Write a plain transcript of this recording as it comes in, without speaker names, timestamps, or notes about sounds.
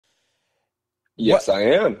Yes, I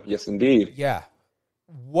am. Yes, indeed. Yeah.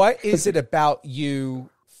 What is it about you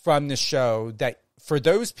from the show that for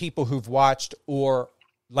those people who've watched or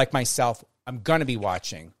like myself, I'm going to be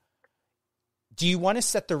watching, do you want to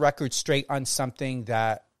set the record straight on something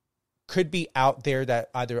that could be out there that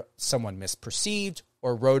either someone misperceived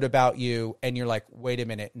or wrote about you and you're like, wait a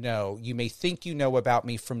minute, no, you may think you know about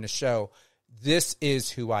me from the show. This is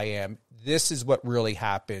who I am. This is what really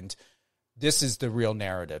happened. This is the real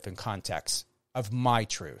narrative and context of my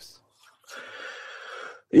truth.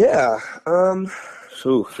 Yeah.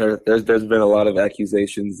 There's been a lot of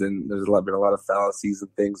accusations and been a lot of fallacies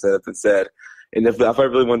and things that have been said. And if I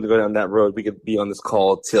really wanted to go down that road, we could be on this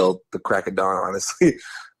call till the crack of dawn, honestly.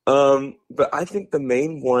 But I think the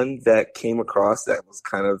main one that came across that was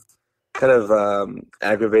kind of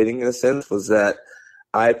aggravating in a sense was that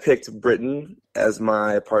I picked Britain as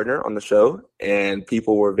my partner on the show, and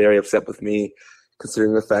people were very upset with me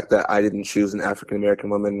considering the fact that I didn't choose an African-American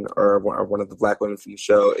woman or one of the black women from the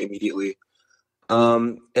show immediately.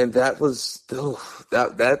 And that was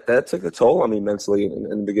that took a toll on me mentally in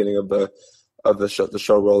the beginning of the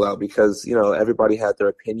show rollout, because, you know, everybody had their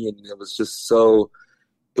opinion and it was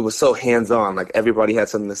so hands-on. Like, everybody had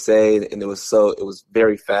something to say, and it was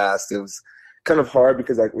very fast. It was kind of hard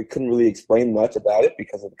because we couldn't really explain much about it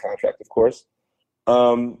because of the contract, of course.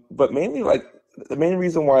 But mainly, like, the main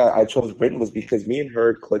reason why I chose Britain was because me and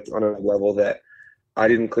her clicked on a level that I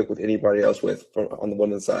didn't click with anybody else with on the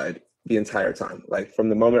women's side the entire time. Like, from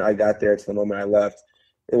the moment I got there to the moment I left,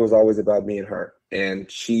 it was always about me and her. And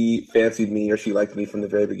she fancied me, or she liked me from the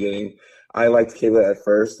very beginning. I liked Kayla at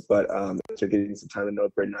first, but after getting some time to know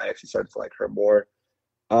Britain, I actually started to like her more.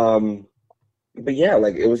 But yeah,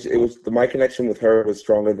 like, it was my connection with her was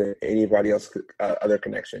stronger than anybody else other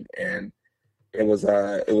connection, and it was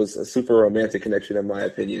a super romantic connection in my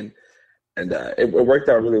opinion, and it worked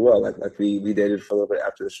out really well. Like we dated for a little bit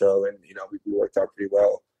after the show, and, you know, we worked out pretty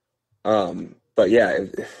well. But yeah,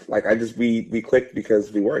 we clicked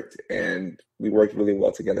because we worked really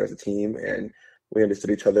well together as a team, and we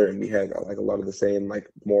understood each other, and we had like a lot of the same like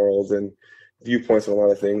morals and viewpoints on a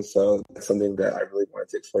lot of things. So that's something that I really wanted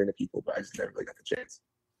to explain to people, but I just never really got the chance.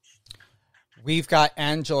 We've got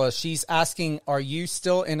Angela. She's asking, are you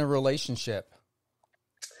still in a relationship?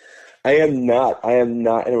 I am not in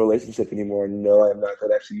a relationship anymore. No, I'm not.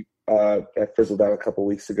 That actually that fizzled out a couple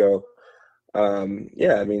weeks ago.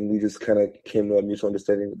 Yeah, I mean, we just kind of came to a mutual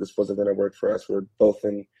understanding that this wasn't going to work for us. We're both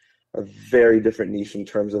in a very different niche in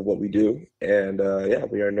terms of what we do. And yeah,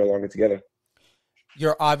 we are no longer together.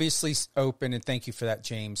 You're obviously open, and thank you for that,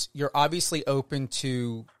 James. You're obviously open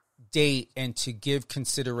to date and to give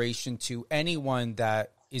consideration to anyone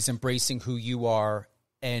that is embracing who you are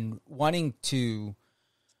and wanting to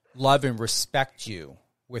love and respect you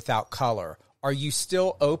without color. Are you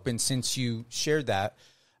still open, since you shared that,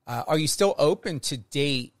 are you still open to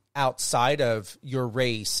date outside of your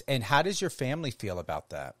race? And how does your family feel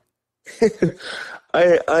about that?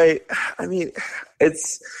 I mean,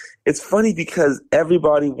 it's funny because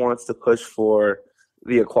everybody wants to push for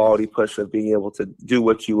the equality push of being able to do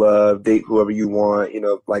what you love, date whoever you want. You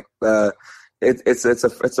know, like it's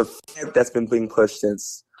a fad that's been being pushed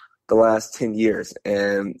since the last 10 years,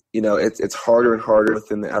 and, you know, it's harder and harder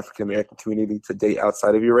within the African American community to date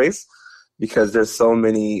outside of your race, because there's so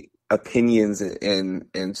many opinions and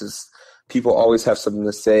just people always have something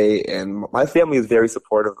to say. And my family is very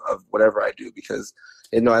supportive of whatever I do, because,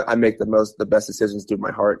 you know, I make the best decisions through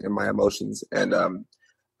my heart and my emotions. And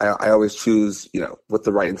I always choose, you know, with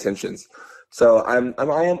the right intentions. So I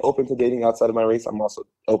am open to dating outside of my race. I'm also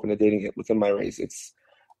open to dating it within my race. It's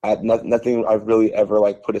nothing I've really ever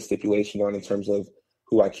like put a stipulation on in terms of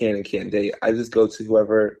who I can and can't date. I just go to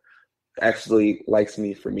whoever actually likes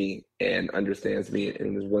me for me and understands me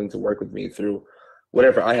and is willing to work with me through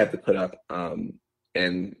whatever I have to put up.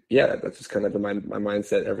 And yeah, that's just kind of been my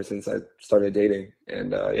mindset ever since I started dating.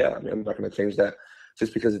 And yeah, I mean, I'm not going to change that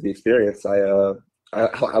just because of the experience. I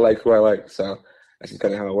like who I like, so that's just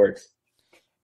kind of how it works.